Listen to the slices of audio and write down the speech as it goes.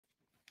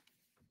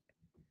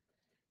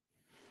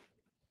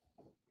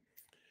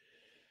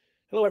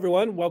Hello,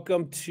 everyone.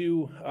 Welcome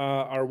to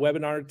our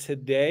webinar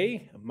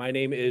today. My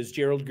name is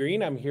Gerald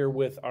Green. I'm here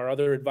with our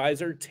other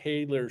advisor,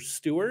 Taylor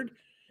Steward.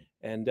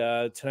 And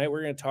tonight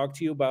we're going to talk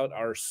to you about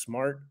our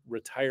smart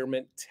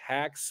retirement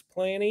tax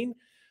planning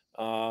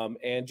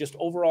and just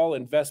overall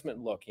investment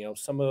look. You know,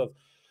 some of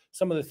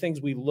the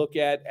things we look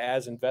at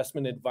as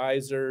investment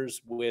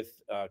advisors with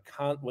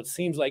what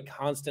seems like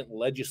constant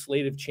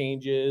legislative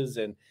changes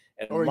and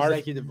Or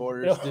executive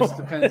orders, you know, just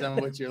depends on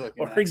what you're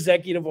looking or at.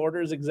 executive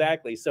orders,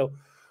 exactly. So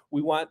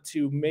we want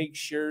to make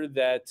sure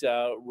that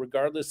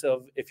regardless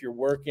of if you're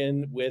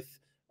working with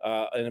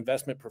an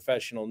investment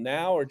professional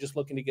now or just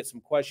looking to get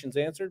some questions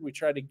answered, we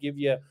try to give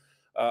you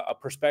a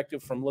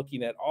perspective from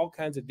looking at all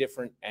kinds of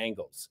different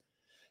angles.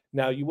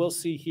 Now, you will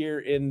see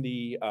here in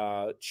the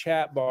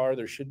chat bar,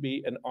 there should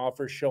be an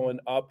offer showing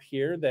up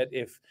here that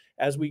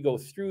as we go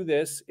through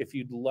this, if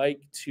you'd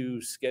like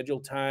to schedule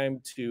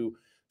time to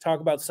talk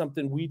about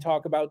something we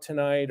talk about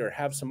tonight or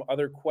have some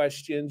other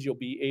questions, you'll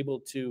be able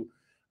to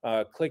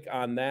click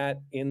on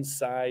that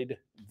inside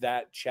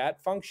that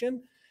chat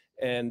function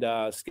and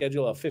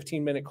schedule a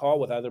 15-minute call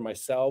with either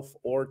myself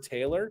or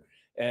Taylor.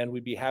 And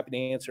we'd be happy to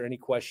answer any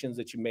questions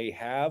that you may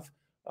have,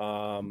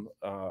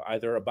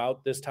 either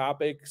about the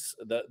topics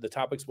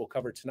we'll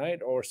cover tonight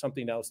or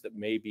something else that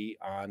may be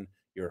on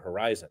your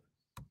horizon.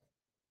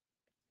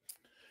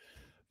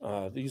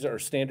 These are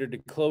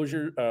standard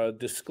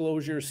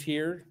disclosures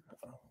here.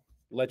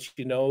 Let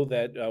you know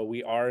that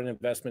we are an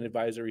investment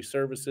advisory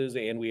services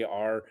and we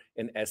are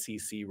an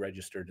SEC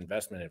registered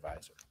investment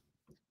advisor.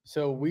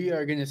 So we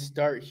are going to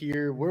start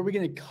here. What are we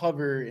going to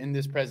cover in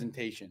this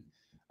presentation?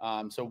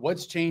 So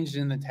what's changed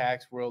in the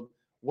tax world?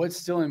 What's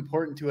still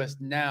important to us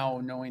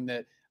now, knowing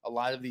that a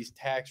lot of these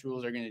tax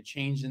rules are going to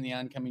change in the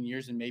oncoming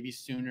years and maybe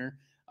sooner?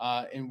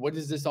 And what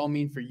does this all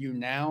mean for you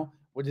now?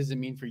 What does it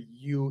mean for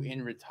you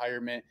in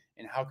retirement?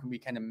 And how can we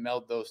kind of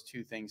meld those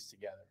two things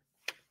together?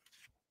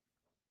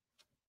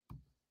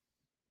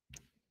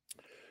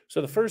 So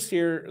the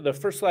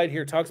first slide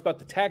here talks about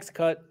the Tax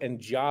Cut and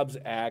Jobs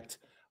Act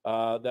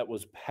that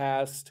was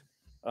passed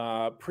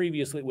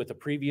previously with the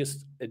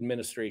previous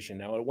administration.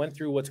 Now, it went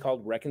through what's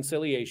called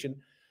reconciliation,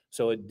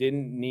 so it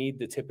didn't need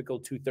the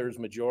typical 2/3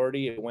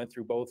 majority. It went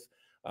through both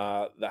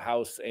the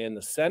House and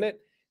the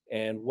Senate,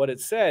 and what it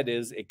said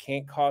is it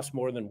can't cost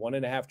more than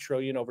 $1.5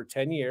 trillion over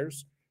 10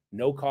 years,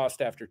 no cost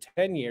after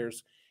 10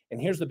 years, and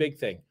here's the big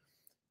thing.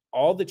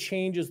 All the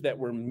changes that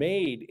were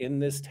made in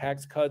this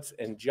Tax Cuts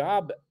and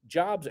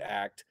Jobs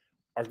Act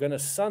are going to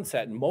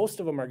sunset, and most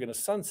of them are going to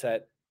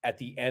sunset at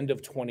the end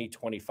of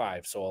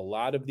 2025. So a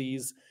lot of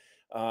these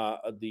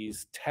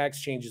tax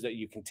changes that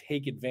you can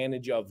take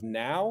advantage of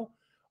now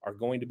are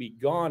going to be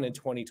gone in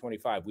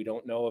 2025. We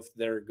don't know if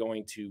they're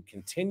going to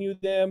continue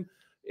them,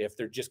 if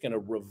they're just going to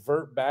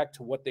revert back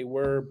to what they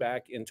were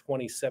back in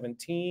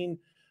 2017.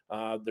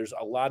 There's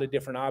a lot of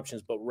different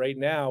options, but right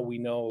now we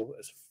know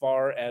as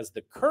far as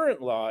the current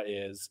law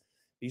is,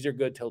 these are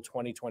good till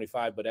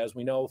 2025. But as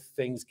we know,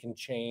 things can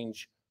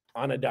change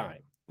on a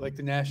dime. Like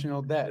the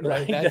national debt,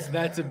 right?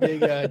 That's a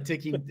big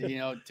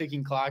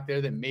ticking clock there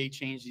that may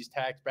change these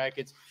tax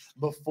brackets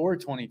before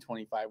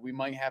 2025. We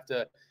might have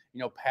to,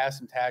 pass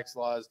some tax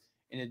laws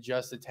and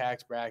adjust the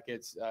tax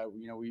brackets.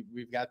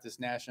 We've got this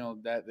national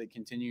debt that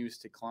continues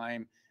to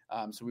climb,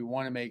 so we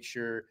want to make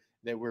sure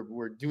that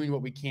we're doing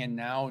what we can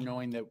now,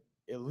 knowing that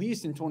at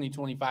least in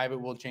 2025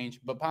 it will change,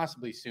 but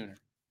possibly sooner.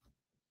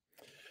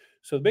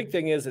 So the big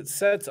thing is it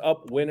sets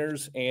up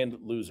winners and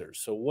losers.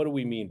 So what do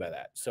we mean by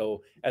that?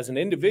 So as an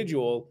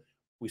individual,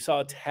 we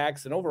saw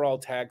an overall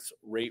tax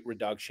rate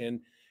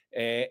reduction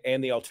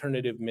and the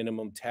alternative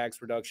minimum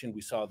tax reduction.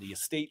 We saw the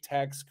estate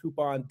tax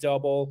coupon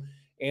double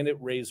and it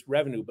raised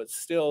revenue, but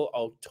still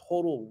a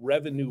total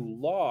revenue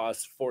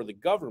loss for the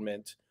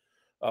government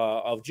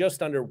of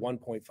just under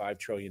 $1.5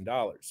 trillion.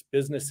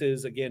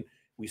 Businesses, again,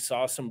 we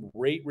saw some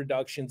rate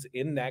reductions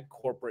in that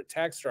corporate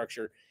tax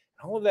structure.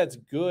 All of that's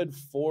good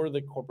for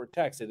the corporate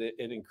tax. It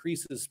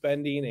increases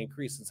spending,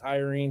 increases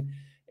hiring,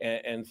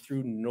 and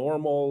through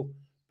normal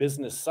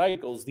business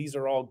cycles, these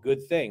are all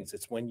good things.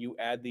 It's when you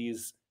add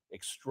these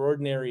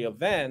extraordinary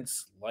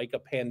events like a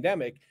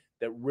pandemic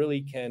that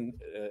really can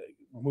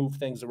move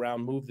things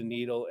around, move the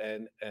needle,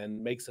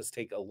 and makes us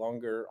take a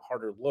longer,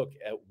 harder look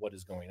at what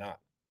is going on.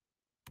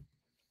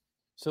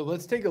 So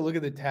let's take a look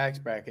at the tax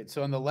bracket.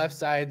 So on the left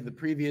side, the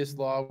previous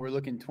law, we're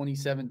looking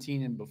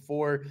 2017 and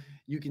before.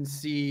 You can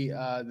see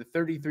the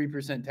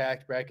 33%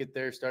 tax bracket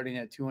there, starting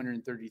at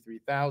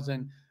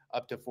 $233,000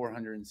 up to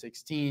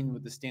 $416,000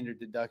 with the standard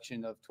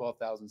deduction of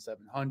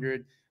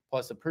 $12,700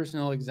 plus a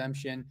personal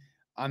exemption.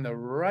 On the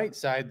right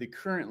side, the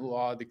current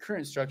law, the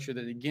current structure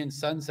that again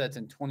sunsets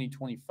in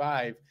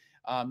 2025,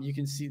 you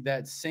can see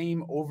that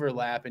same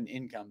overlap in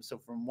income. So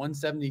from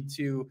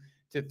 172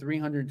 to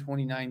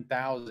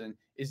 329,000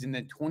 is in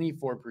the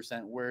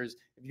 24%, whereas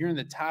if you're in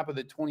the top of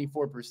the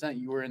 24%,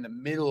 you were in the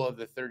middle of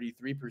the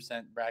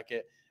 33%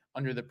 bracket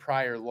under the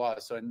prior law.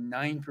 So a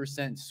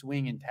 9%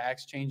 swing in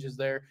tax changes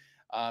there,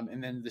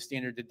 and then the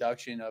standard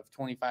deduction of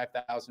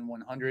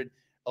 $25,100,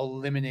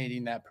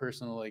 eliminating that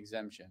personal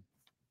exemption.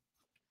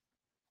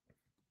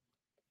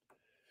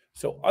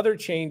 So other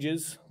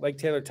changes, like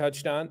Taylor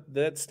touched on,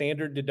 that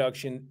standard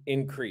deduction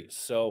increase.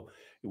 So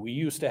we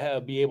used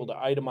to be able to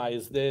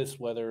itemize this,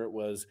 whether it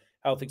was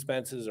health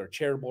expenses or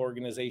charitable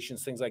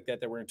organizations, things like that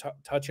that we're going to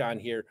touch on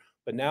here.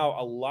 But now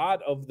a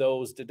lot of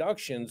those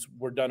deductions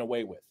were done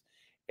away with.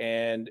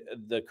 And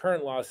the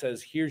current law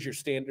says, here's your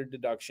standard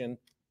deduction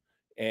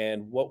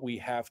and what we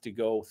have to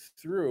go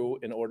through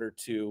in order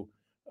to,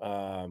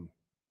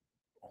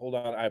 hold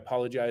on, I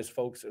apologize,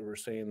 folks. We're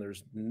saying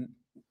there's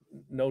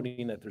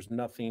noting that there's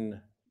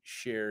nothing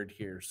shared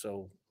here.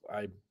 So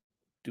I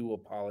do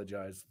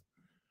apologize.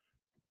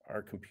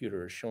 Our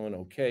computer is showing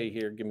okay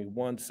here. Give me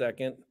 1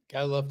 second.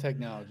 Gotta love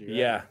technology, right?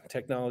 Yeah,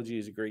 technology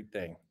is a great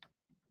thing.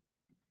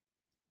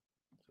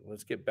 So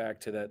let's get back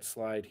to that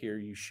slide here.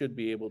 You should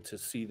be able to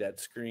see that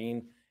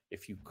screen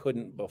if you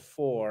couldn't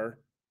before.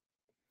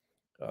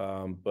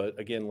 But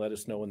again, let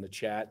us know in the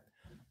chat.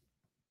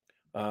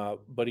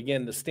 But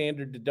again, the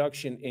standard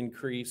deduction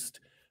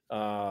increased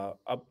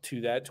up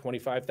to that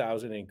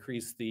 25,000,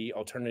 increased the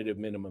alternative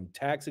minimum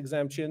tax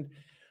exemption,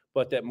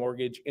 but that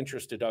mortgage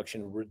interest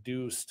deduction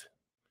reduced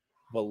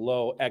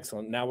below.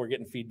 Excellent. Now we're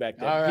getting feedback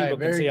that All right, people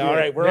can very say, good, all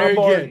right, we're very on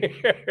board good.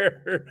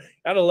 here.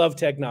 Gotta love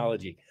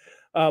technology.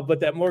 But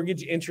that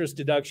mortgage interest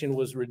deduction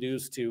was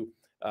reduced to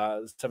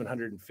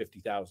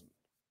 750,000.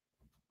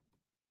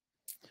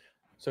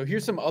 So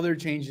here's some other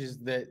changes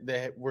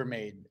that were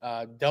made.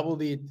 Double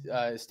the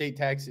state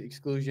tax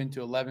exclusion to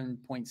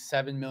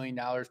 $11.7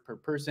 million per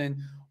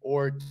person,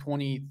 or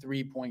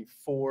 23.4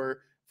 for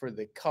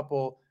the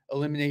couple.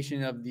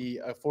 Elimination of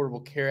the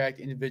Affordable Care Act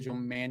individual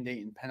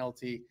mandate and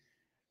penalty.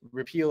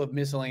 Repeal of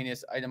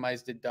miscellaneous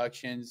itemized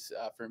deductions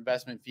for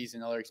investment fees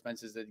and other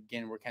expenses that,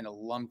 again, were kind of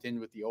lumped in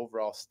with the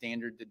overall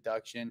standard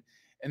deduction.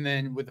 And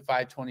then with the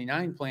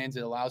 529 plans,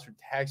 it allows for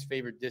tax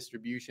favored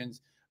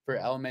distributions for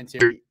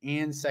elementary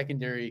and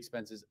secondary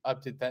expenses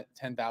up to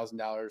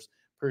 $10,000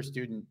 per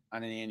student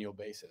on an annual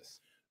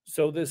basis.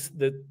 So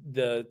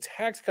the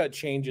tax cut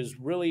changes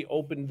really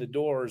opened the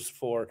doors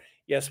for,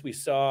 yes, we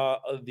saw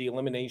the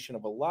elimination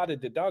of a lot of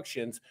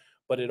deductions,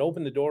 but it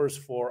opened the doors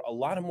for a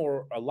lot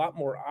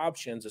more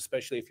options,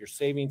 especially if you're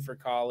saving for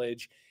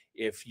college,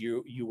 if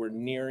you were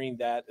nearing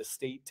that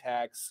estate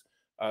tax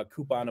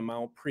coupon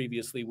amount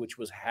previously, which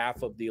was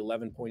half of the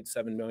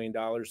 $11.7 million.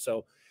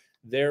 So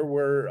there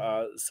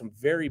were some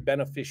very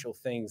beneficial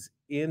things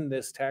in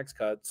this tax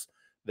cuts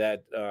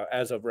that,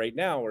 as of right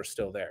now, are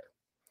still there.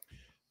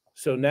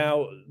 So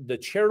now the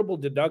charitable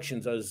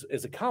deductions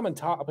is a common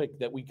topic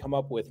that we come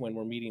up with when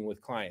we're meeting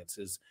with clients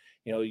is,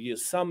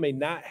 some may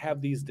not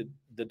have these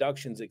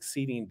deductions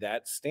exceeding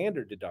that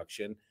standard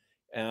deduction,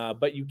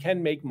 but you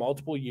can make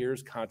multiple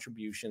years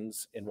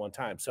contributions in one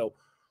time. So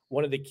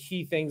one of the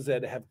key things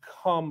that have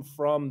come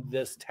from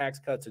this Tax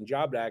Cuts and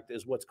Jobs Act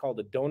is what's called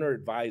a donor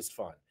advised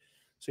fund.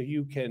 So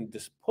you can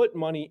just put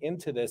money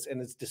into this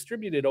and it's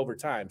distributed over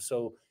time.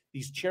 So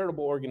these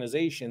charitable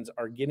organizations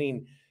are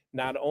getting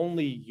not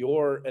only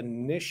your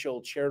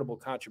initial charitable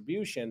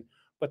contribution,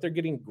 but they're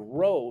getting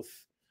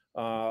growth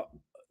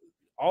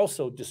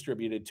also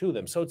distributed to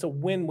them. So it's a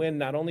win-win,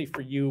 not only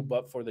for you,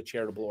 but for the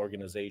charitable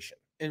organization.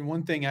 And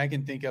one thing I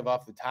can think of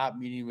off the top,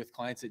 meeting with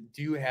clients that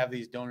do have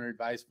these donor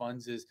advised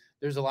funds, is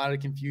there's a lot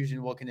of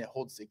confusion. Well, can it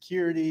hold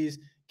securities?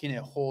 Can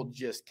it hold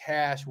just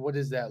cash? What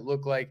does that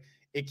look like?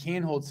 It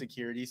can hold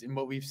securities. And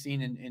what we've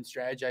seen and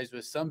strategized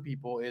with some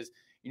people is,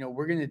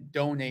 we're going to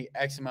donate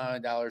X amount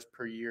of dollars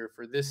per year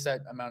for this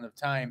set amount of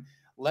time.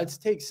 Let's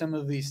take some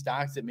of these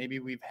stocks that maybe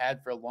we've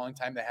had for a long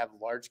time that have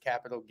large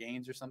capital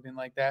gains or something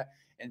like that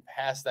and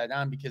pass that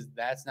on, because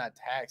that's not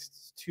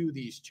taxed to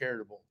these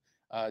charitable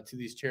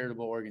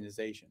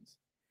organizations.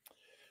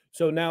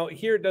 So now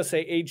here it does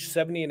say age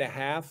 70 and a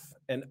half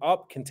and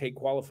up can take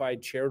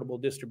qualified charitable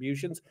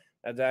distributions.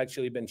 That's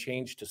actually been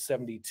changed to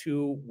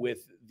 72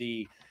 with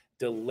the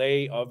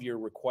delay of your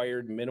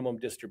required minimum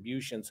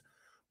distributions.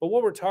 But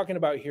what we're talking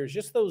about here is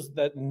just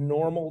that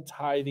normal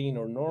tithing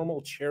or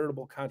normal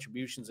charitable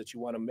contributions that you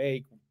want to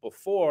make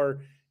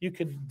before you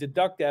could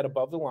deduct that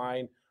above the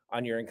line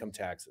on your income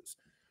taxes.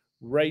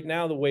 Right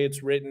now, the way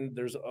it's written,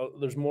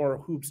 there's more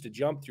hoops to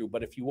jump through.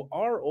 But if you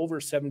are over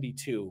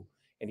 72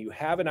 and you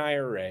have an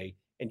IRA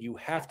and you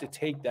have to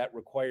take that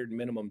required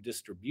minimum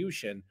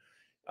distribution,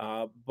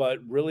 but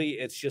really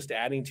it's just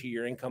adding to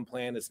your income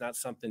plan. It's not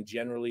something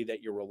generally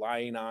that you're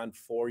relying on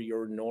for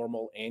your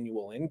normal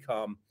annual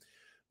income.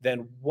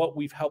 Then what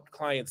we've helped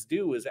clients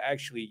do is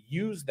actually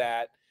use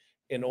that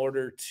in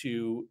order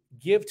to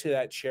give to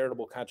that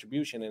charitable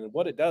contribution. And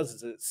what it does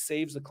is it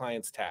saves the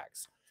client's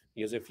tax.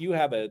 Because if you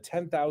have a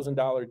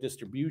 $10,000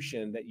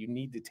 distribution that you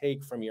need to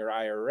take from your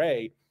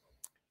IRA,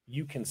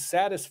 you can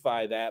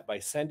satisfy that by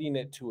sending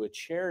it to a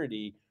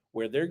charity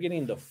where they're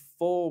getting the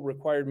full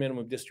required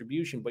minimum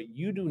distribution, but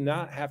you do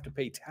not have to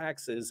pay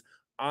taxes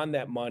on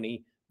that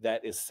money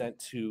that is sent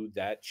to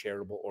that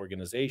charitable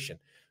organization.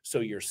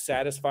 So you're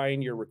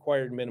satisfying your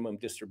required minimum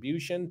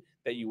distribution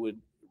that you would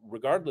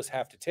regardless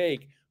have to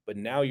take, but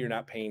now you're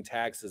not paying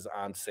taxes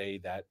on, say,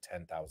 that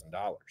 $10,000.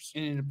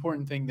 And an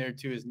important thing there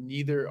too is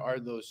neither are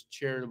those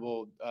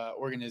charitable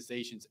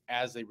organizations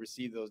as they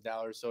receive those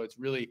dollars. So it's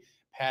really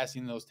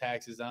passing those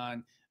taxes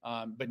on,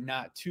 but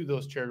not to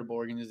those charitable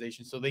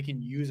organizations, so they can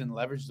use and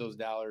leverage those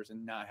dollars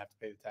and not have to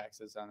pay the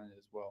taxes on it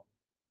as well.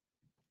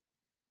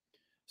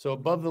 So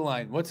above the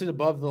line, what's an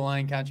above the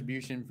line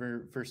contribution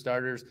for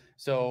starters?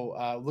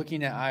 So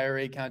looking at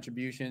IRA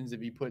contributions,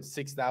 if you put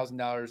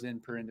 $6,000 in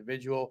per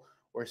individual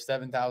or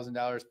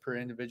 $7,000 per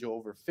individual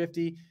over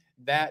 50,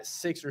 that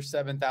 $6,000 or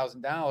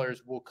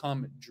 $7,000 will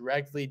come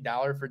directly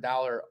dollar for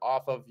dollar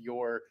off of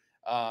your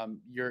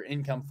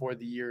income for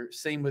the year.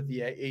 Same with the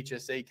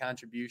HSA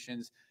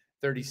contributions,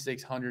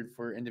 $3,600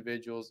 for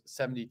individuals,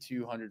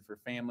 $7,200 for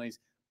families,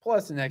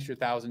 plus an extra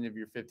 1,000 if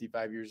you're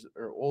 55 years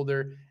or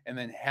older, and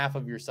then half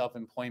of your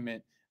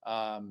self-employment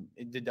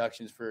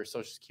deductions for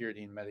Social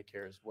Security and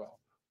Medicare as well.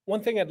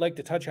 One thing I'd like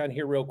to touch on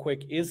here real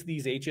quick is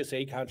these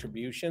HSA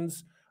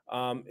contributions.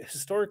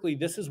 Historically,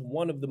 this is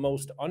one of the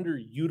most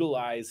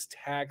underutilized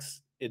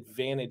tax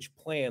advantage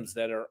plans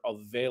that are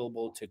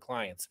available to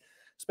clients,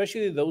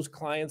 especially those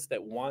clients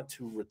that want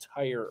to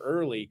retire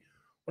early.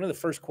 One of the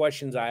first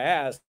questions I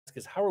ask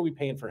is, how are we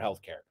paying for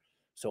healthcare?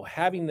 So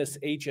having this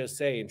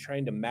HSA and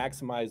trying to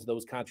maximize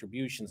those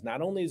contributions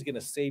not only is going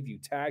to save you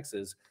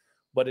taxes,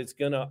 but it's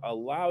going to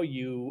allow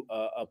you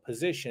a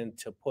position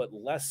to put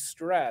less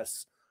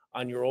stress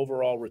on your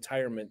overall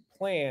retirement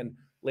plan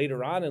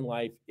later on in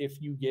life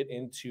if you get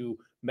into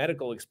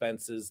medical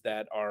expenses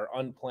that are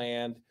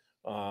unplanned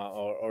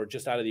or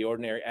just out of the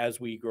ordinary. As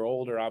we grow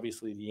older,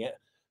 obviously the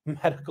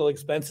medical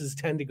expenses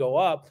tend to go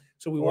up.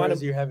 So we want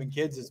to, you're having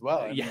kids as well.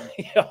 I yeah,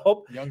 mean,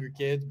 younger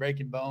kids,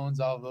 breaking bones,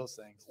 all of those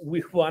things.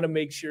 We want to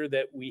make sure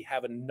that we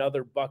have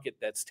another bucket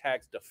that's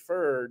tax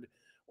deferred,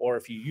 or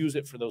if you use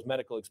it for those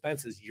medical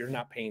expenses, you're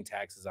not paying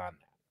taxes on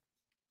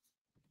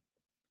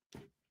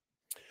that.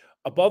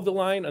 Above the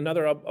line,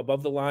 another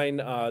above the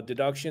line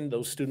deduction,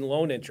 those student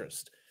loan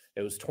interest.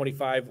 It was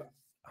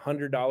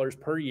 $2,500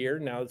 per year.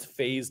 Now it's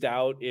phased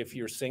out if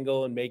you're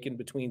single and making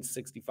between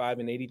 65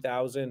 and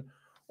 80,000,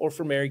 or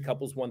for married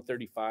couples,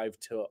 135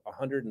 to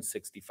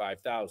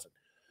 165,000.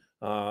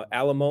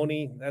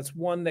 Alimony, that's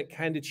one that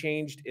kind of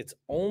changed. It's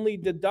only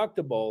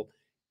deductible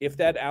if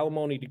that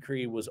alimony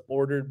decree was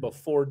ordered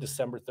before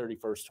December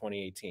 31st,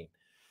 2018.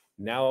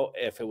 Now,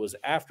 if it was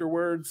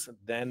afterwards,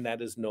 then that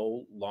is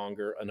no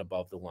longer an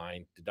above the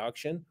line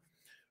deduction.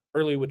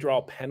 Early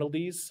withdrawal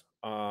penalties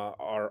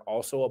are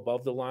also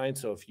above the line.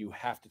 So if you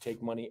have to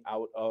take money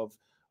out of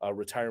a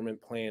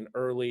retirement plan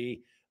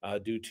early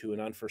due to an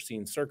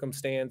unforeseen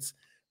circumstance,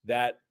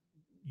 that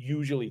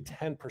usually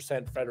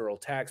 10% federal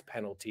tax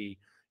penalty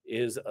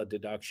is a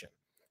deduction.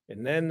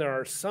 And then there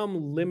are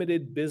some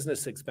limited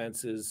business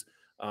expenses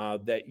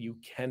that you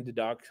can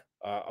deduct.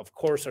 Of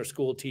course, our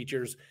school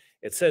teachers,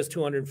 it says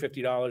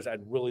 $250.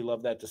 I'd really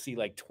love that to see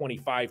like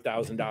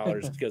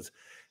 $25,000 because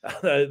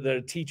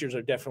the teachers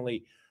are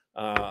definitely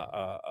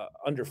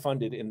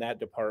underfunded in that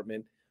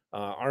department.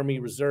 Army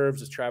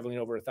Reserves is traveling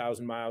over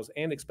 1,000 miles,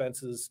 and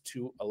expenses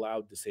to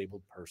allow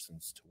disabled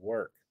persons to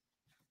work.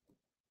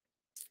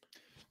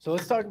 So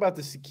let's talk about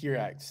the Secure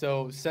Act.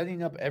 So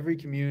setting up every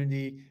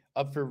community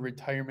up for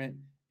Retirement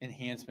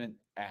Enhancement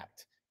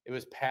Act. It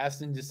was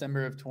passed in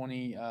December of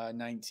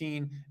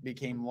 2019,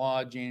 became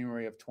law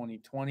January of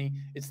 2020.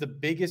 It's the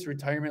biggest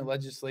retirement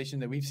legislation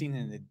that we've seen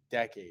in a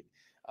decade.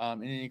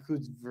 And it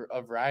includes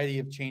a variety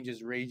of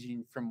changes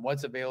ranging from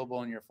what's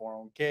available in your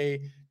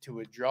 401k to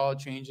withdrawal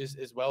changes,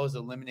 as well as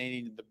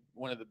eliminating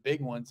one of the big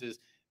ones is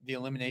the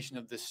elimination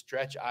of the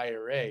stretch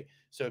IRA.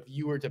 So if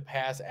you were to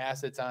pass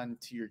assets on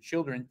to your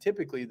children,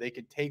 typically they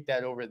could take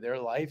that over their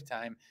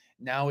lifetime.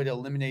 Now it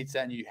eliminates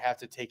that, and you have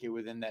to take it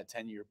within that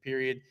 10-year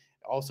period. It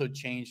also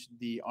changed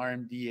the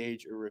RMD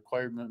age, or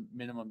required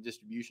minimum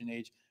distribution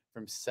age,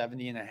 from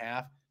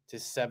 70.5 to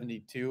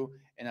 72.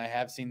 And I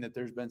have seen that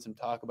there's been some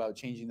talk about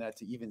changing that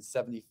to even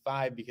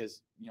 75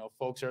 because,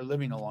 folks are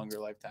living a longer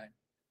lifetime.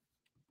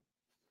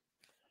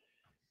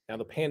 Now,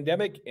 the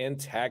pandemic and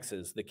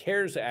taxes, the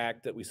CARES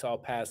Act that we saw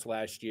passed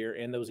last year,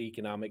 and those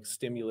economic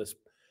stimulus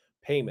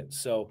payments.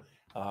 So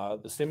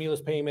the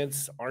stimulus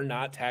payments are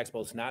not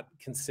taxable. It's not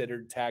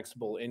considered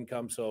taxable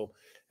income. So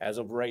as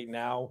of right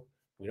now,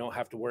 we don't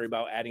have to worry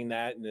about adding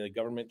that and the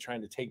government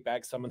trying to take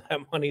back some of that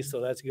money.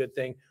 So that's a good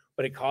thing.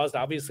 But it caused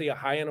obviously a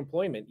high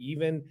unemployment.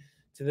 Even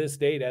to this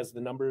date, as the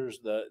numbers,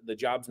 the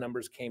jobs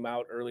numbers came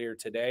out earlier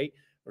today,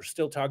 we're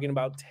still talking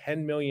about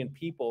 10 million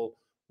people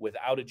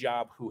without a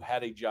job who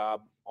had a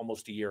job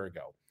almost a year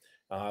ago,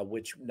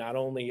 which not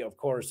only, of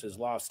course, has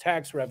lost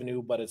tax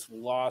revenue, but it's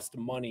lost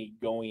money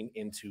going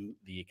into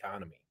the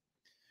economy.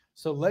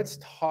 So let's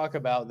talk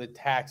about the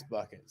tax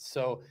buckets.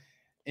 So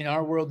in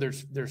our world,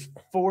 there's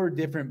 4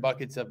 different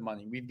buckets of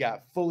money. We've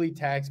got fully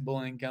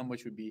taxable income,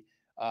 which would be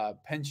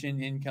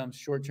pension income,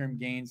 short-term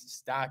gains,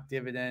 stock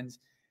dividends,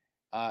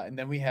 and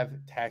then we have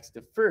tax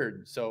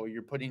deferred. So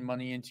you're putting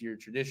money into your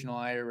traditional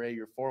IRA,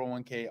 your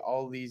 401k,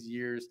 all these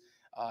years.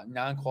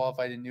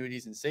 non-qualified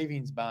annuities and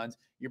savings bonds,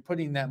 you're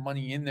putting that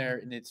money in there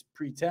and it's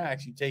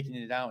pre-tax, you're taking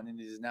it out and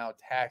it is now a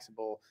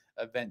taxable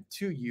event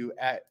to you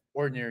at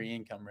ordinary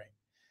income rate.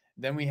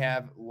 Then we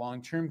have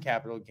long-term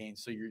capital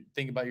gains. So you're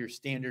thinking about your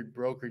standard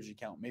brokerage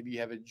account. Maybe you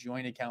have a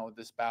joint account with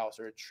a spouse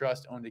or a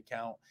trust-owned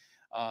account.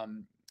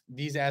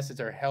 These assets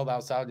are held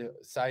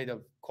outside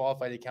of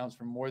qualified accounts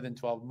for more than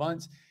 12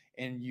 months,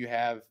 and you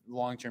have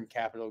long-term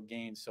capital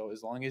gains. So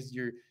as long as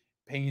you're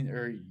paying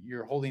or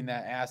you're holding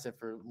that asset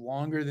for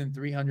longer than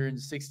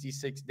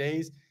 366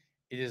 days,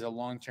 it is a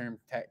long-term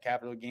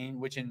capital gain,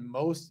 which in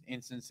most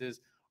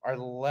instances are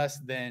less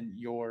than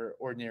your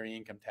ordinary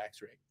income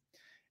tax rate.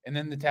 And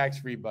then the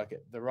tax-free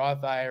bucket, the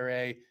Roth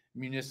IRA,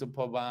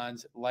 municipal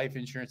bonds, life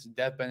insurance,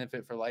 death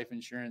benefit for life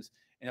insurance,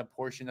 and a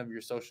portion of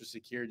your Social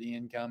Security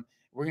income.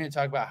 We're going to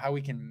talk about how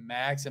we can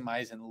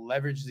maximize and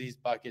leverage these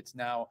buckets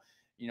now,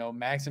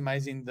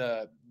 maximizing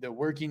the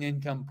working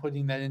income,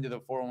 putting that into the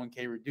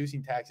 401k,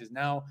 reducing taxes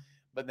now.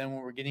 But then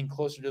when we're getting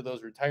closer to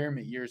those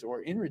retirement years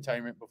or in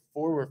retirement,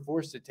 before we're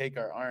forced to take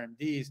our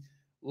RMDs,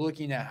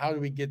 looking at how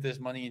do we get this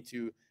money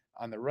into,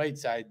 on the right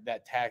side,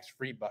 that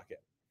tax-free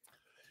bucket.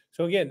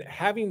 So again,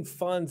 having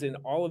funds in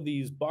all of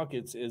these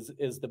buckets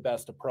is the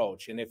best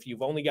approach. And if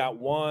you've only got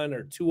one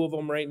or two of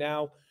them right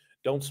now,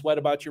 don't sweat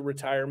about your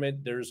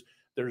retirement. There's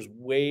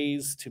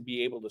ways to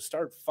be able to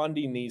start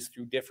funding these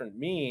through different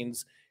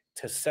means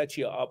to set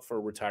you up for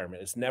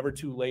retirement. It's never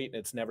too late and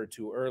it's never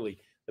too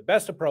early. The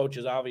best approach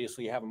is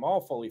obviously have them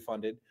all fully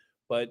funded,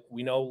 but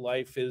we know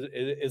life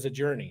is a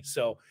journey.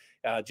 So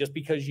just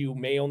because you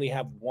may only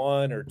have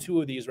one or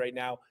two of these right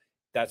now,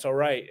 that's all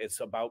right. It's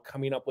about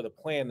coming up with a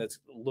plan that's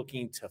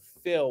looking to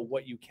fill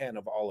what you can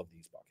of all of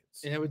these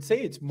buckets. And I would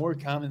say it's more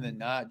common than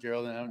not,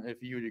 Gerald, and I don't know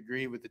if you would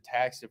agree with the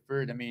tax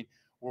deferred. I mean,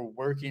 we're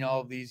working all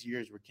of these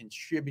years, we're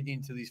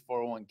contributing to these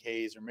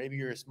 401ks, or maybe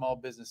you're a small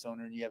business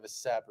owner and you have a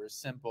SEP or a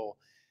simple.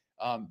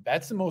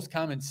 That's the most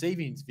common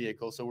savings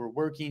vehicle. So we're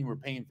working, we're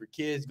paying for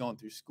kids, going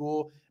through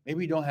school. Maybe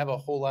we don't have a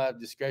whole lot of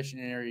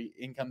discretionary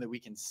income that we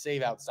can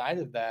save outside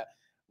of that.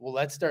 Well,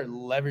 let's start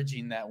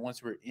leveraging that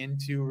once we're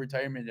into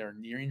retirement or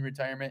nearing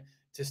retirement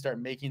to start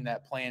making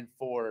that plan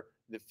for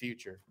the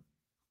future.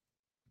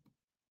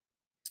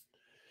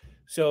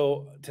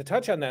 So to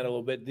touch on that a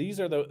little bit, these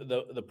are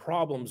the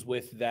problems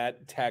with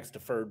that tax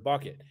deferred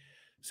bucket.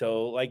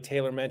 So like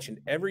Taylor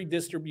mentioned, every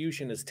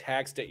distribution is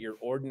taxed at your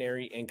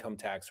ordinary income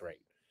tax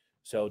rate.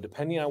 So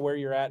depending on where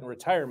you're at in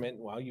retirement,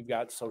 well, you've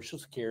got Social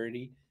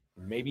Security,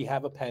 maybe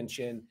have a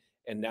pension,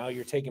 and now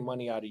you're taking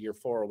money out of your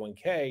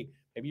 401k.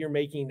 Maybe you're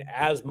making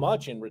as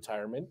much in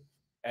retirement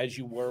as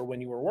you were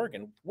when you were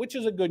working, which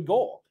is a good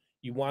goal.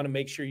 You want to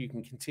make sure you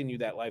can continue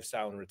that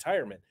lifestyle in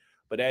retirement.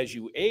 But as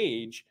you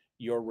age,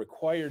 your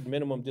required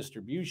minimum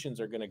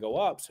distributions are going to go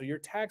up, so your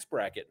tax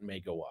bracket may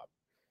go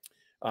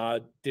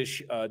up.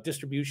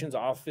 Distributions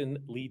often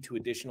lead to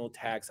additional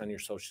tax on your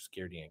Social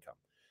Security income.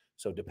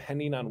 So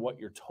depending on what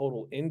your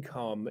total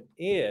income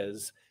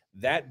is,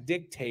 that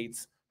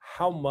dictates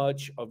how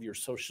much of your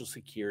Social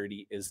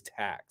Security is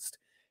taxed.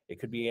 It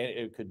could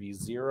be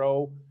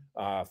 0,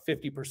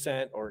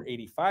 50%, or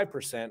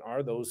 85%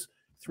 are those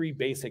three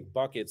basic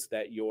buckets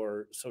that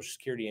your Social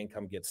Security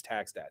income gets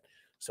taxed at.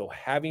 So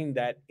having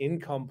that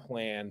income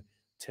plan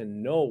to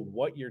know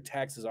what your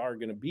taxes are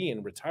going to be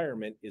in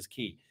retirement is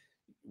key.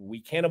 We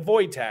can't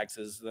avoid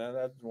taxes.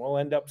 We'll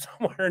end up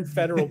somewhere in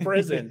federal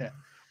prison. Yeah.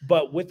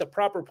 But with the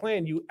proper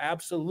plan, you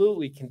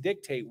absolutely can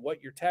dictate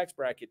what your tax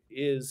bracket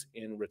is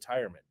in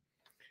retirement.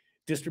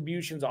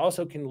 Distributions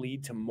also can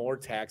lead to more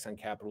tax on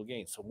capital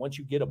gains. So once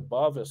you get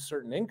above a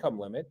certain income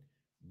limit,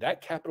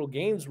 that capital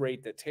gains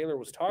rate that Taylor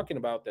was talking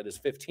about, that is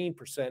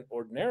 15%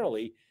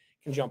 ordinarily,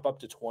 can jump up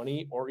to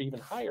 20 or even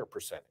higher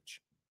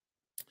percentage.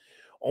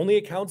 Only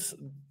accounts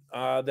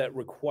that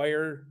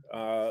require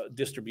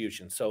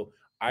distribution. So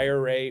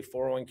IRA,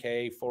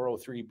 401k,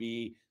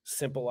 403b,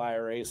 simple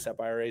IRAs,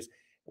 SEP IRAs.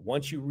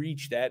 Once you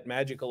reach that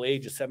magical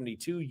age of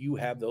 72, you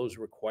have those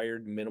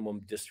required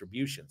minimum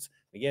distributions.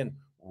 Again,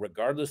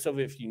 regardless of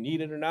if you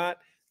need it or not,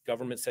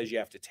 government says you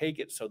have to take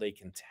it so they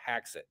can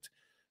tax it.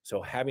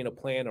 So having a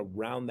plan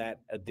around that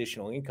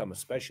additional income,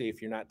 especially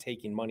if you're not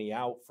taking money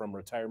out from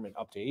retirement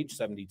up to age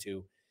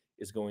 72,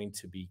 is going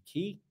to be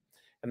key.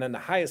 And then the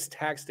highest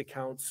taxed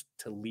accounts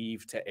to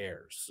leave to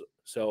heirs.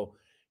 So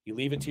you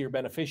leave it to your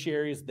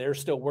beneficiaries. They're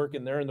still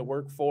working. They're in the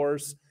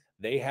workforce.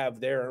 They have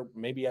their,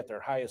 maybe at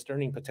their highest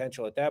earning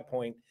potential at that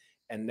point.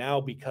 And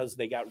now because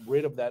they got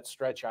rid of that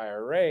stretch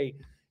IRA,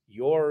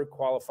 your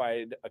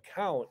qualified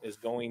account is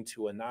going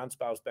to a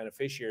non-spouse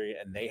beneficiary,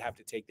 and they have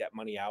to take that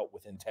money out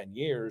within 10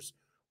 years,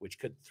 which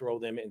could throw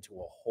them into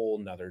a whole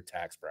nother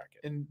tax bracket.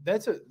 And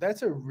that's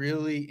a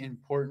really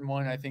important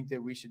one. I think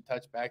that we should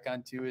touch back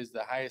on too, is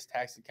the highest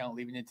tax account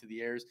leaving it to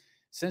the heirs.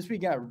 Since we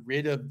got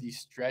rid of the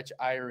stretch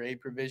IRA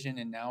provision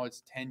and now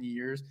it's 10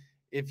 years,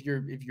 if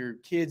your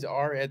kids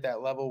are at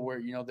that level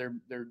where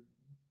they're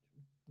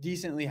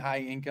decently high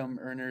income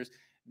earners,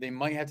 they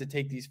might have to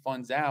take these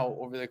funds out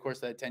over the course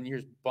of that 10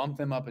 years, bump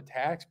them up a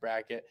tax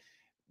bracket.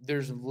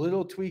 there's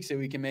little tweaks that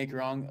we can make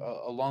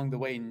along the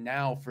way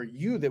now for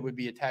you that would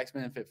be a tax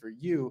benefit for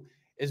you,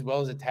 as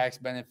well as a tax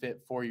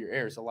benefit for your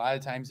heirs. A lot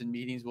of times in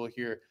meetings, we'll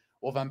hear,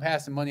 well, if I'm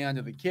passing money on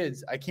to the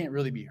kids, I can't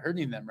really be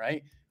hurting them,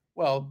 right?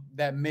 Well,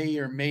 that may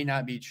or may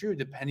not be true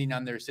depending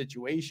on their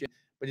situation.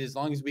 But as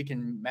long as we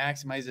can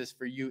maximize this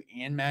for you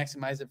and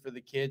maximize it for the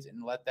kids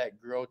and let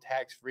that grow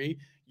tax free,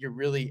 you're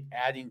really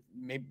adding,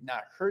 maybe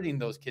not hurting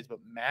those kids, but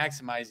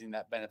maximizing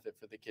that benefit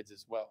for the kids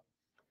as well.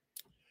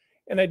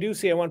 And I do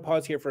see, I want to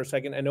pause here for a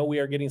second. I know we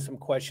are getting some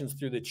questions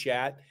through the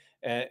chat,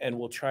 and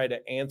we'll try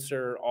to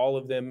answer all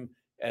of them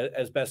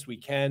as best we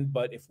can.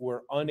 But if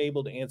we're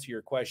unable to answer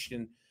your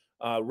question,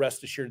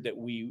 rest assured that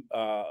we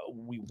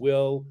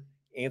will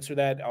answer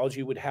that. All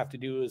you would have to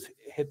do is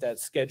hit that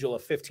schedule a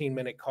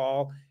 15-minute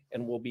call,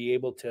 and we'll be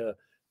able to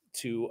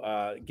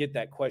get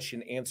that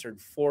question answered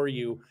for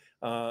you.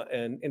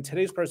 And in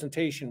today's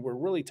presentation, we're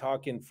really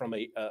talking from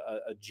a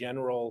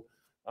general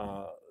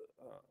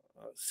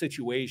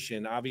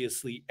situation.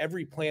 Obviously,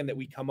 every plan that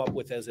we come up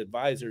with as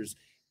advisors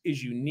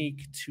is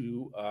unique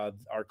to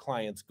our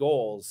clients'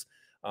 goals.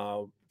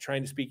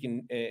 Trying to speak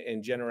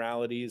in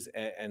generalities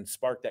and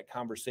spark that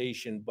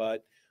conversation,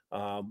 but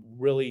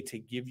really to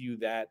give you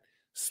that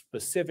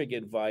specific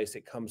advice,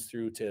 it comes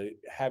through to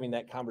having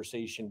that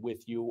conversation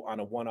with you on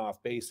a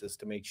one-off basis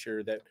to make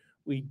sure that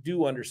we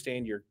do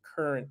understand your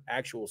current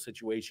actual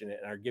situation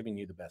and are giving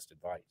you the best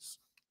advice.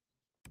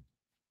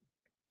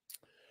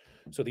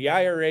 So the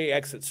IRA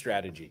exit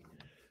strategy.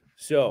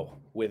 So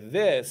with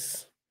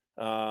this,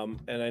 and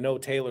I know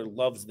Taylor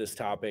loves this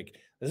topic,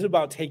 this is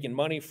about taking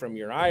money from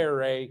your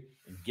IRA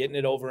and getting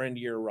it over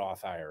into your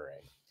Roth IRA.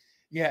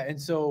 Yeah,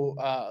 and so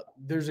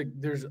there's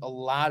a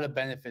lot of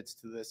benefits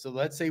to this. So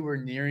let's say we're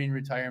nearing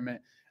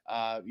retirement.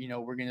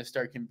 We're going to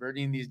start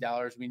converting these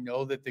dollars. We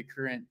know that the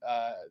current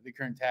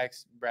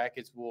tax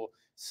brackets will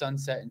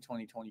sunset in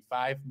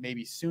 2025,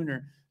 maybe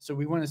sooner. So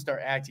we want to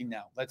start acting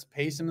now. Let's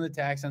pay some of the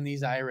tax on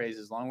these IRAs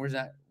as long as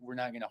we're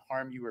not going to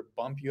harm you or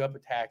bump you up a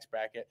tax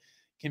bracket.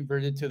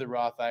 Convert it to the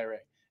Roth IRA.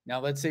 Now,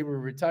 let's say we're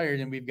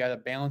retired and we've got a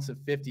balance of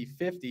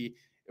 50-50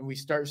 and we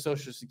start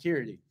Social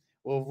Security.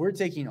 Well, if we're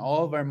taking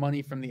all of our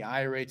money from the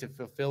IRA to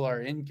fulfill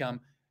our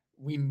income,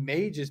 we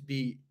may just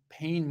be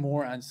paying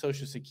more on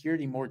Social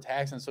Security, more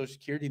tax on Social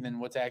Security than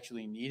what's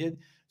actually needed.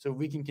 So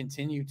we can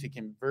continue to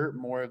convert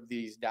more of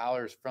these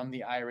dollars from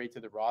the IRA to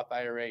the Roth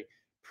IRA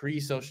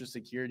pre-Social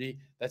Security.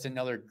 That's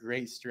another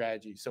great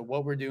strategy. So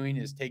what we're doing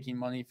is taking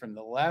money from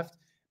the left,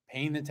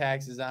 paying the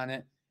taxes on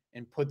it,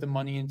 and put the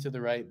money into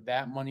the right.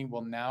 That money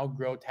will now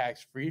grow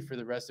tax-free for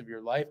the rest of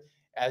your life.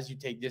 As you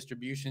take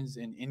distributions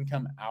and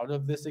income out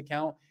of this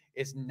account,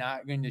 it's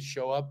not going to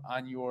show up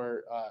on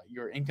your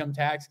income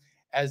tax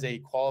as a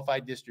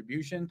qualified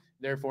distribution,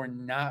 therefore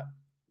not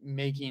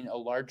making a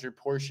larger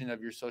portion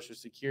of your Social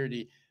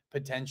Security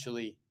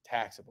potentially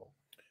taxable.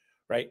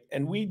 Right.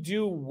 And we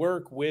do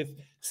work with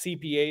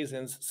CPAs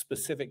and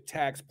specific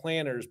tax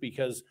planners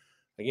because,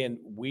 again,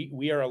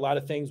 we are a lot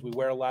of things. We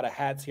wear a lot of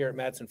hats here at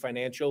Mattson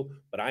Financial,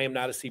 but I am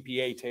not a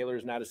CPA. Taylor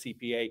is not a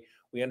CPA.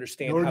 We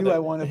understand. Nor do I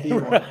want to be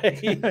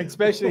one,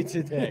 especially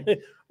today.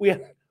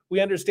 We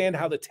understand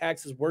how the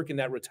taxes work in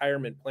that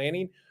retirement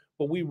planning,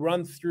 but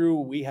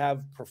we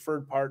have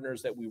preferred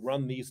partners that we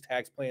run these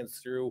tax plans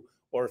through,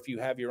 or if you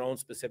have your own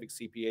specific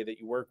CPA that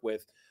you work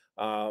with,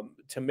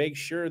 to make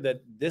sure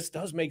that this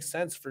does make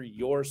sense for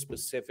your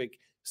specific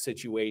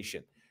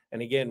situation.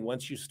 And again,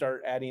 once you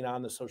start adding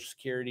on the Social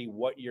Security,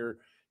 what your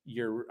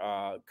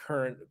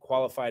current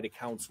qualified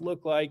accounts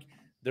look like,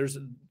 there's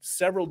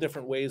several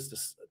different ways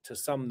to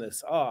sum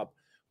this up,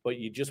 but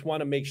you just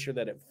want to make sure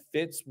that it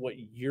fits what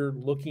you're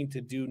looking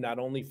to do, not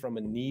only from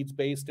a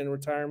needs-based in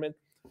retirement,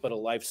 but a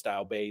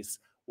lifestyle base,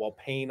 while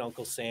paying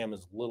Uncle Sam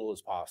as little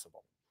as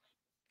possible.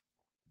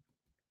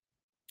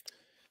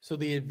 So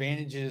the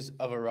advantages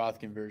of a Roth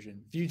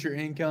conversion: future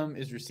income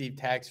is received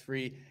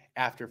tax-free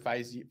after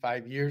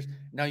 5 years.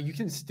 Now you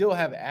can still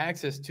have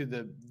access to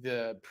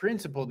the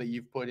principal that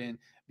you've put in,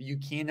 but you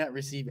cannot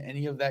receive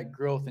any of that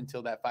growth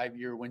until that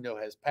 5-year window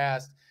has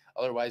passed.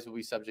 Otherwise, will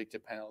be subject to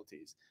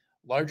penalties.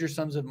 Larger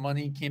sums of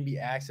money can be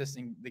accessed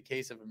in the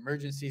case of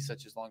emergencies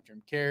such as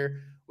long-term care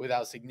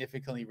without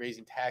significantly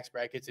raising tax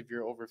brackets if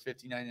you're over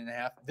 59 and a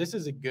half. This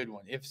is a good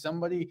one. If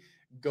somebody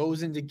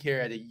goes into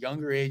care at a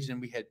younger age than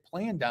we had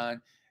planned on,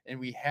 and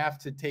we have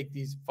to take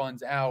these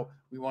funds out,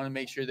 we want to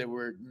make sure that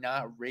we're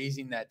not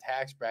raising that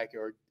tax bracket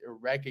or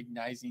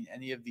recognizing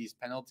any of these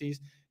penalties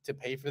to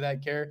pay for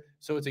that care.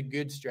 So it's a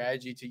good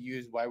strategy to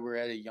use while we're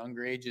at a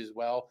younger age as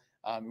well.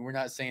 We're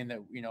not saying that,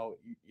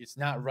 it's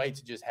not right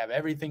to just have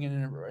everything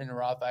in a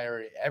Roth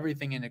IRA,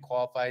 everything in a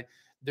qualified.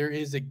 There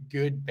is a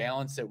good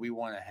balance that we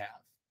want to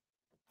have.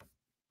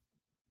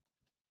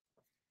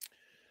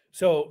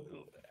 So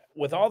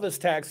with all this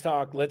tax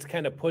talk, let's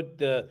kind of put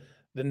the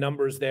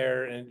numbers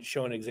there and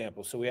show an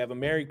example. So we have a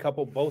married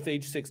couple, both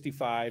age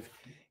 65,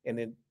 and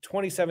in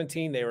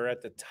 2017, they were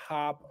at the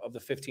top of the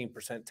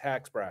 15%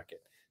 tax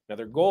bracket. Now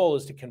their goal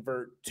is to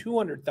convert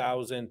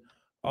 200,000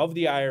 of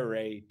the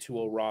IRA to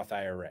a Roth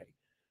IRA.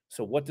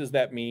 So what does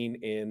that mean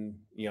in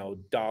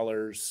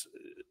dollars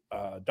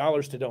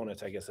dollars to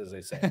donuts, I guess, as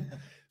they say.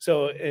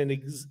 So an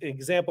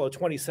example of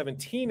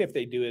 2017, if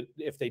they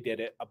did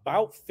it,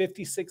 about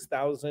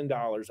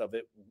 $56,000 of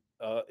it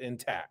in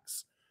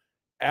tax.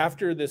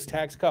 After this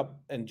Tax Cut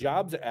and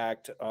Jobs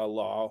Act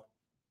law,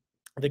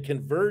 the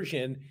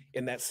conversion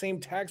in that same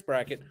tax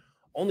bracket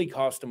only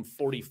cost them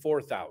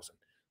 44,000.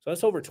 So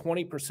that's over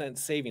 20%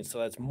 savings. So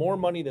that's more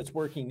money that's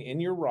working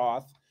in your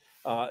Roth.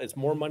 It's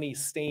more money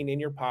staying in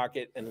your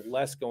pocket and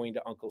less going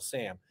to Uncle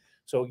Sam.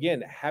 So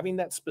again, having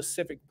that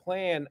specific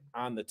plan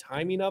on the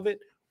timing of it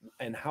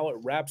and how it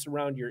wraps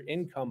around your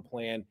income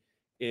plan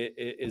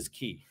is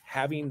key.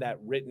 Having that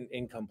written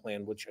income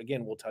plan, which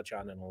again, we'll touch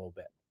on in a little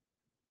bit.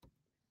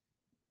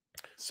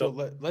 So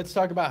let's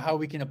talk about how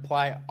we can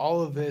apply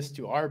all of this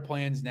to our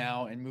plans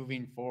now and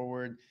moving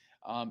forward.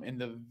 And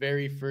the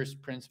very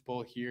first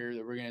principle here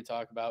that we're going to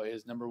talk about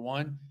is number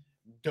one,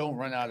 don't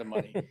run out of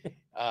money.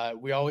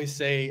 We always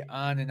say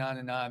on and on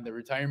and on, the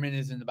retirement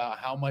isn't about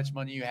how much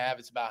money you have.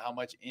 It's about how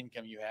much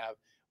income you have.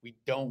 We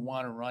don't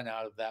want to run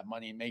out of that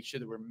money and make sure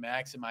that we're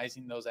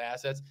maximizing those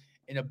assets.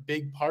 And a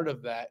big part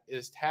of that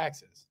is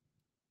taxes.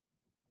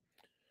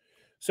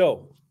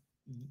 So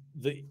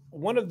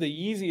one of the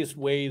easiest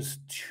ways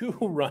to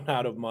run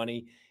out of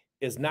money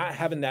is not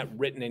having that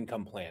written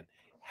income plan.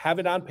 Have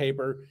it on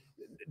paper.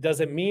 Does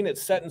it mean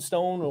it's set in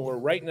stone or we're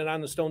writing it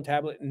on the stone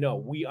tablet? No,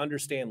 we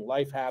understand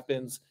life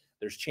happens.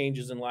 There's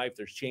changes in life.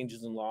 There's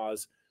changes in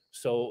laws.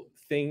 So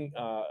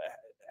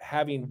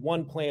having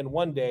one plan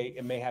one day,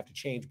 it may have to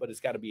change, but it's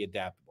got to be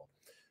adaptable.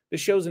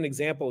 This shows an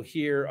example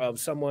here of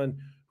someone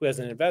who has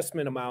an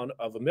investment amount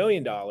of $1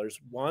 million,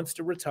 wants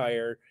to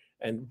retire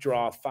and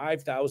draw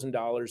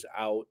 $5,000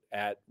 out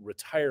at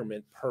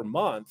retirement per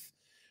month.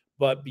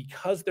 But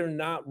because they're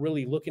not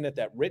really looking at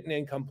that written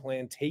income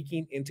plan,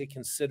 taking into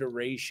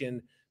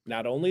consideration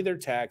not only their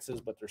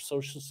taxes, but their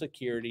Social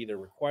Security, their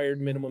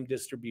required minimum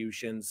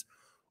distributions,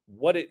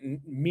 what it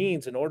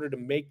means in order to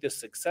make this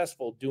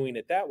successful, doing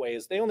it that way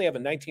is they only have a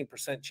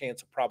 19%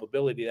 chance of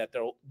probability that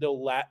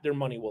their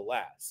money will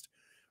last.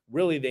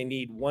 Really, they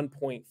need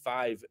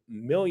 $1.5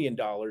 million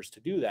to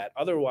do that.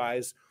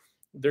 Otherwise,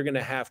 they're going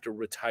to have to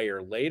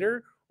retire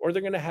later, or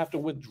they're going to have to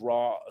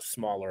withdraw a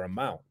smaller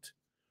amount.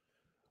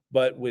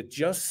 But with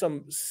just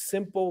some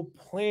simple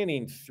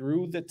planning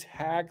through the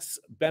tax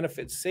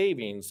benefit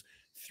savings,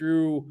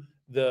 through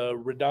the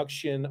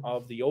reduction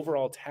of the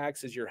overall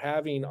taxes you're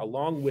having,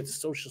 along with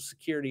Social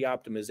Security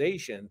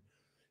optimization,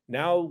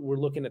 now we're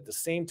looking at the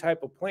same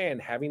type of plan,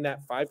 having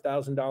that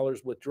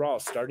 $5,000 withdrawal,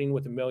 starting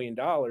with $1 million.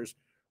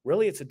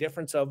 Really, it's a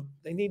difference of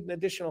they need an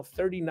additional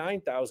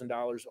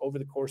 $39,000 over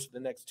the course of the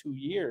next 2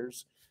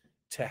 years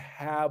to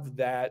have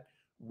that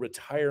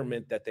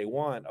retirement that they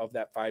want of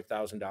that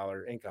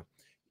 $5,000 income.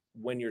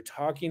 When you're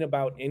talking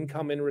about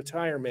income in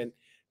retirement,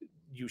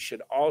 you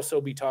should also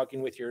be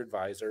talking with your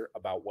advisor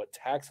about what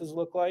taxes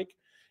look like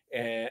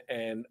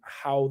and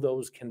how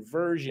those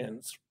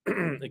conversions,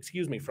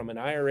 from an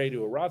IRA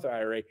to a Roth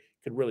IRA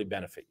could really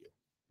benefit you.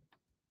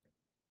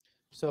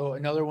 So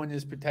another one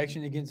is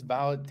protection against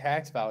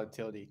tax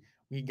volatility.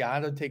 We got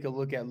to take a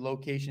look at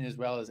location as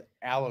well as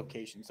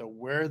allocation. So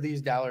where are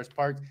these dollars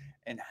parked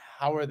and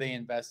how are they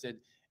invested,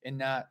 and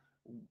not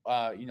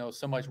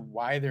so much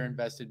why they're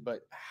invested,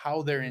 but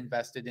how they're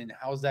invested and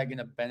how's that going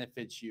to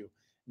benefit you.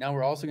 Now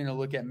we're also going to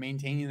look at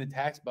maintaining the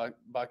tax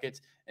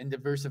buckets and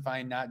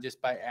diversifying not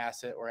just by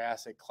asset or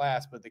asset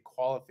class, but the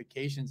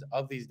qualifications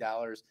of these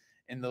dollars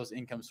and those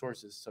income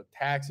sources. So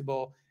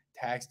taxable,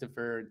 tax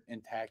deferred,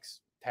 and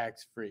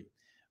tax-free.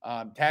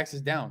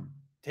 Taxes down.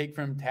 Take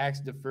from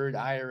tax-deferred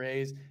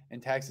IRAs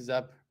and taxes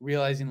up,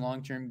 realizing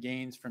long-term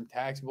gains from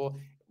taxable.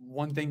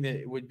 One thing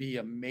that would be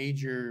a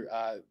major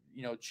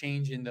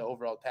change in the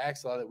overall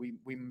tax law that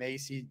we may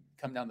see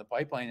come down the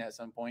pipeline at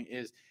some point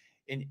is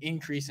an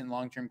increase in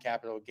long-term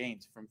capital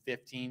gains from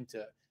 15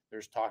 to,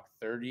 there's talk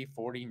 30,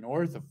 40,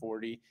 north of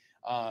 40,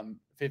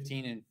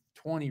 15 and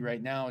 20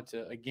 right now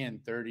to, again,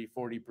 30,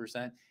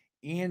 40%,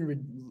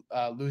 and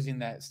losing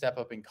that step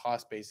up in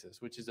cost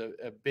basis, which is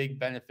a big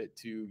benefit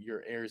to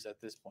your heirs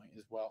at this point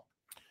as well.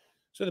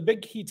 So the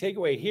big key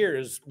takeaway here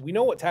is we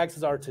know what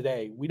taxes are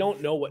today. We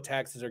don't know what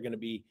taxes are going to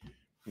be,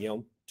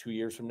 2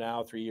 years from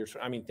now, 3 years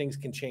from, things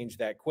can change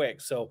that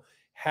quick. So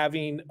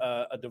having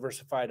a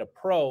diversified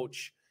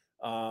approach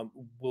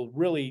will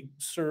really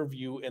serve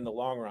you in the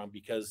long run,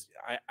 because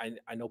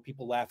I know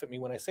people laugh at me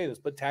when I say this,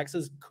 but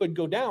taxes could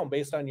go down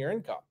based on your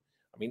income.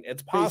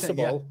 It's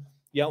possible.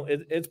 Yeah.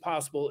 It's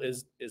possible.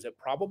 Is it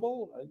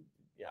probable?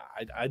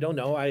 I don't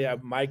know.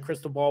 My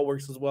crystal ball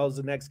works as well as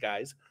the next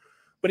guy's.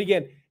 But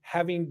again,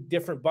 having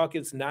different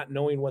buckets, not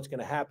knowing what's going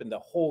to happen, the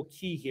whole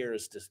key here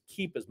is to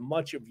keep as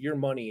much of your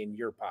money in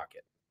your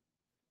pocket.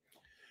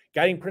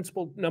 Guiding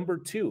principle number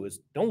 2 is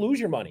don't lose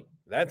your money.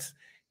 That's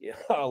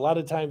a lot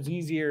of times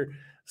easier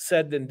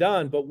said than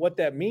done. But what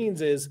that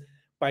means is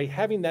by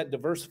having that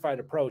diversified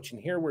approach, and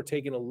here we're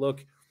taking a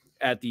look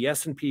at the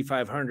S&P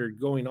 500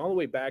 going all the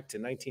way back to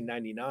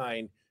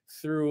 1999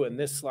 through, and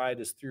this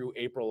slide is through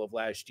April of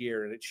last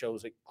year, and it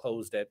shows it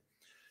closed at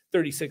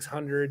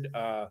 3,600.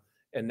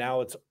 And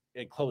now it's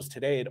it closed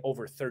today at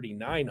over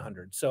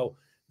 3,900. So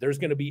there's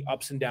going to be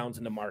ups and downs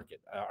in the market.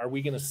 Are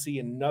we going to see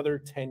another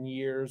 10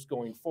 years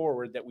going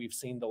forward that we've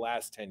seen the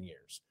last 10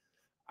 years?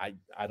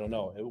 I don't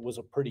know. It was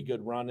a pretty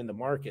good run in the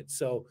market.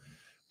 So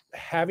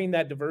having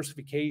that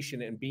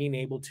diversification and being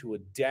able to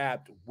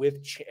adapt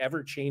with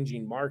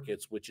ever-changing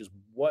markets, which is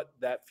what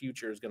that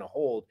future is going to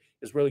hold,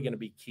 is really going to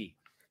be key.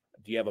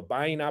 Do you have a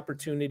buying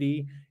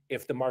opportunity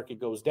if the market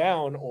goes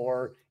down,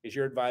 or is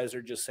your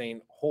advisor just saying,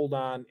 hold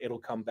on, it'll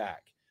come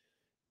back?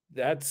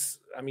 That's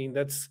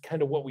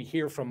kind of what we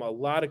hear from a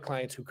lot of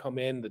clients who come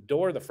in the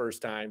door the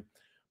first time.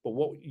 But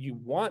what you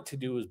want to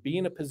do is be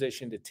in a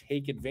position to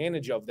take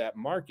advantage of that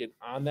market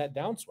on that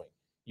downswing.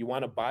 You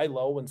want to buy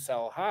low and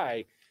sell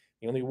high.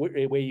 The only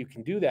way you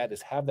can do that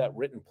is have that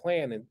written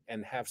plan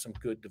and have some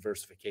good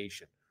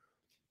diversification.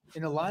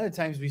 And a lot of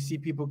times we see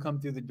people come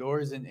through the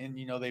doors and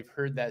they've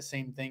heard that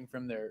same thing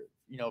from their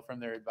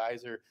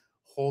advisor.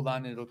 Hold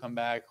on, it'll come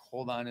back.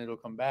 Hold on, it'll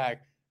come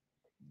back.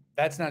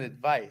 That's not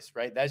advice,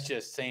 right? That's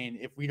just saying,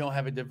 if we don't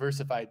have a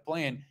diversified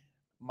plan,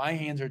 my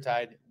hands are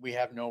tied. We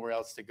have nowhere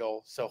else to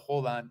go. So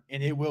hold on,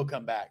 and it will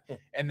come back.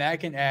 And that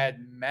can add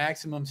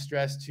maximum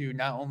stress to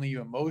not only you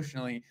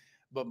emotionally,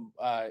 but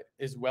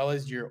as well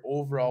as your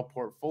overall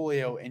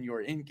portfolio and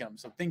your income.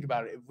 So think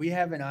about it. If we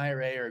have an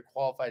IRA or a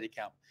qualified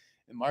account,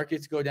 the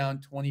markets go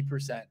down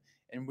 20%,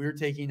 and we're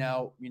taking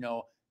out,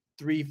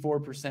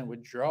 3-4%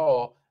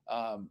 withdrawal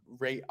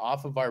rate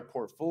off of our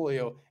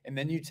portfolio, and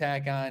then you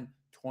tack on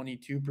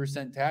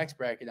 22% tax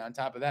bracket on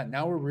top of that.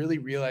 Now we're really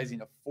realizing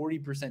a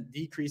 40%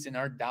 decrease in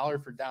our dollar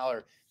for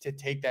dollar to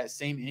take that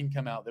same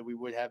income out that we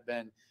would have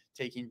been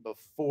taking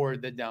before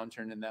the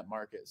downturn in that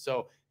market.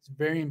 So it's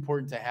very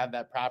important to have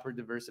that proper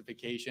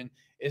diversification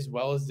as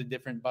well as the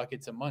different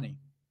buckets of money.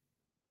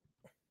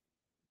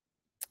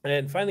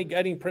 And finally,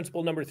 guiding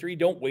principle number 3,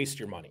 don't waste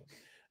your money.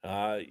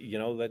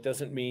 That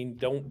doesn't mean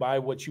don't buy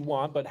what you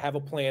want, but have a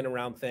plan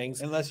around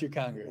things. Unless you're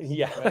Congress.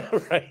 Yeah,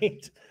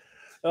 right.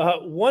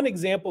 One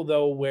example,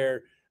 though,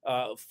 where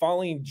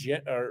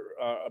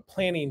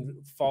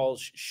planning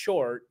falls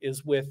short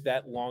is with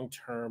that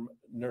long-term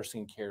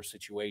nursing care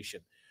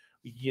situation.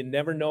 You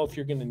never know if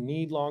you're going to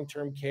need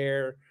long-term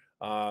care.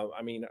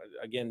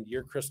 Again,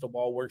 your crystal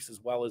ball works as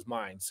well as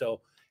mine.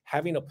 So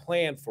having a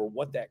plan for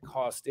what that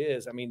cost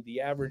is, the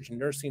average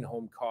nursing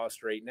home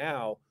cost right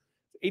now,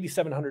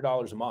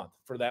 $8,700 a month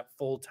for that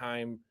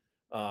full-time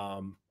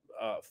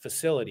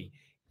facility.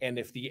 And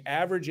if the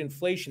average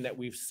inflation that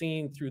we've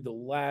seen through the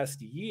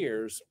last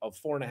years of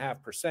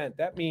 4.5%,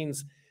 that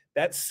means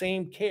that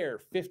same care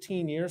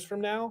 15 years from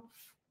now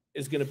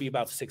is going to be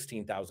about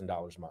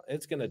 $16,000 a month.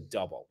 It's going to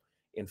double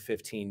in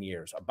 15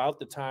 years. About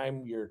the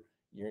time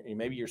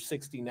maybe you're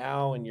 60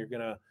 now and you're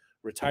going to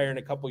retire in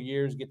a couple of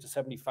years, get to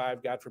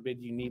 75, God forbid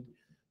you need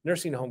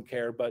nursing home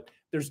care. But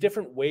there's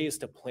different ways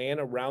to plan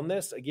around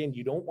this. Again,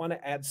 you don't want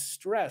to add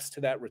stress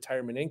to that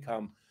retirement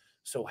income.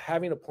 So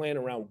having a plan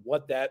around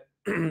what that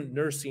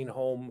nursing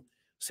home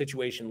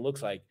situation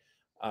looks like.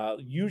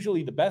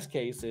 Usually the best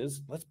case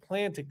is let's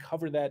plan to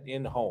cover that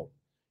in home,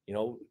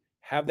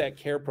 have that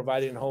care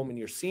provided in home. And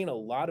you're seeing a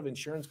lot of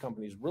insurance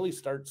companies really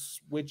start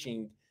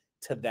switching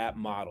to that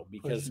model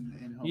because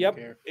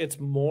it's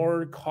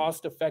more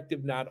cost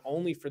effective, not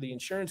only for the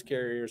insurance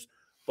carriers,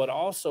 but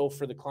also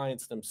for the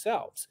clients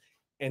themselves.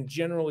 And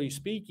generally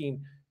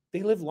speaking,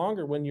 they live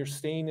longer when you're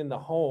staying in the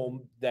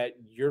home that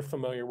you're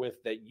familiar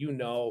with, that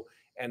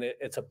and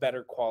it's a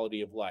better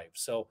quality of life.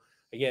 So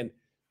again,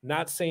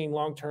 not saying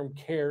long-term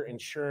care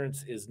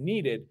insurance is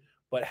needed,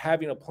 but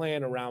having a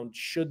plan around,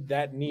 should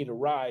that need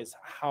arise,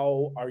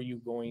 how are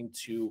you going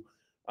to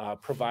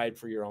provide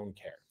for your own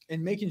care?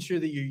 And making sure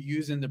that you're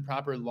using the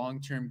proper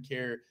long-term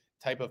care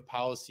type of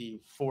policy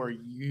for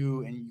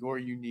you and your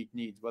unique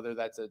needs, whether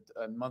that's a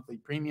monthly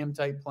premium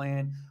type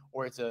plan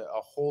or it's a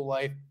whole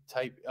life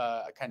type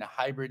kind of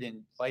hybrid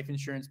and life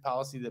insurance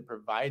policy that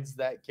provides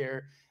that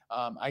care.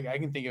 I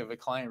can think of a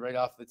client right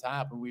off the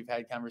top, and we've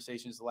had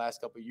conversations the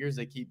last couple of years.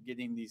 They keep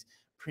getting these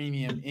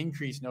premium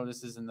increase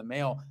notices in the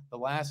mail. The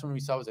last one we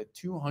saw was a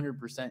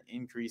 200%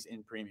 increase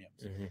in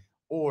premiums,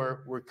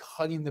 or we're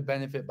cutting the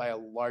benefit by a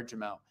large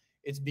amount.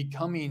 It's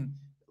becoming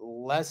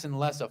less and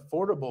less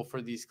affordable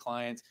for these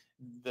clients.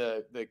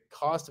 The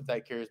cost of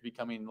that care is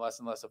becoming less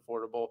and less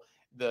affordable.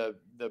 The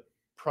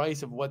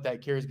price of what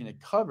that care is going to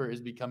cover is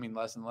becoming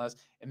less and less.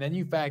 And then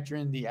you factor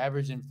in the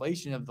average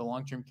inflation of the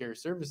long-term care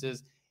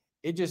services.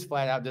 It just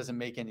flat out doesn't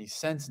make any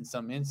sense in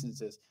some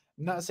instances.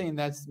 I'm not saying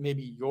that's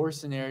maybe your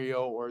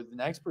scenario or the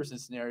next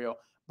person's scenario,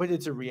 but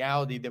it's a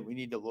reality that we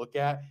need to look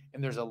at.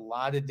 And there's a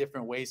lot of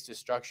different ways to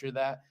structure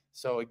that.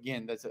 So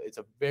again, it's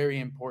a very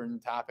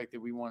important topic that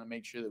we want to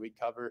make sure that we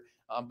cover.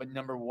 But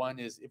number one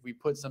is, if we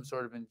put some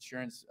sort of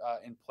insurance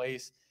in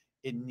place,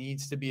 it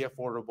needs to be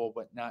affordable,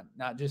 but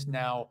not just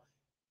now,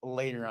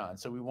 later on.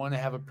 So we want to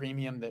have a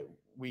premium that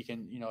we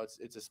can,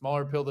 it's a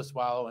smaller pill to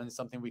swallow and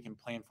something we can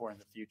plan for in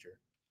the future.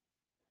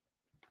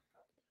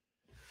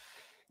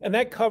 And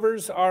that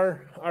covers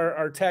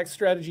our tax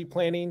strategy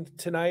planning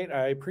tonight.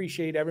 I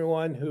appreciate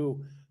everyone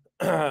who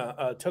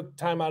took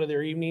time out of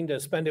their evening to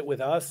spend it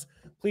with us.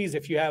 Please,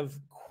 if you have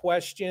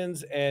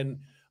questions and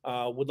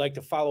would like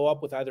to follow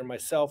up with either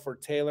myself or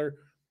Taylor,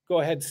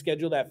 go ahead,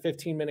 schedule that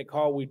 15-minute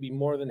call. We'd be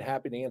more than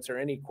happy to answer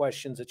any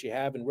questions that you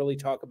have and really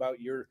talk about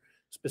your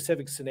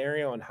specific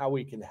scenario and how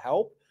we can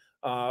help.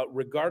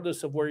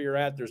 Regardless of where you're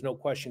at, there's no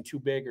question too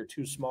big or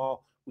too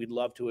small. We'd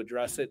love to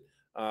address it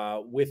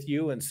with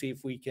you and see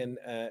if we can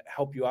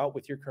help you out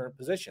with your current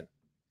position.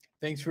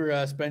 Thanks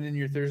for spending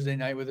your Thursday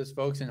night with us,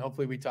 folks, and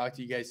hopefully we talk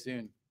to you guys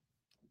soon.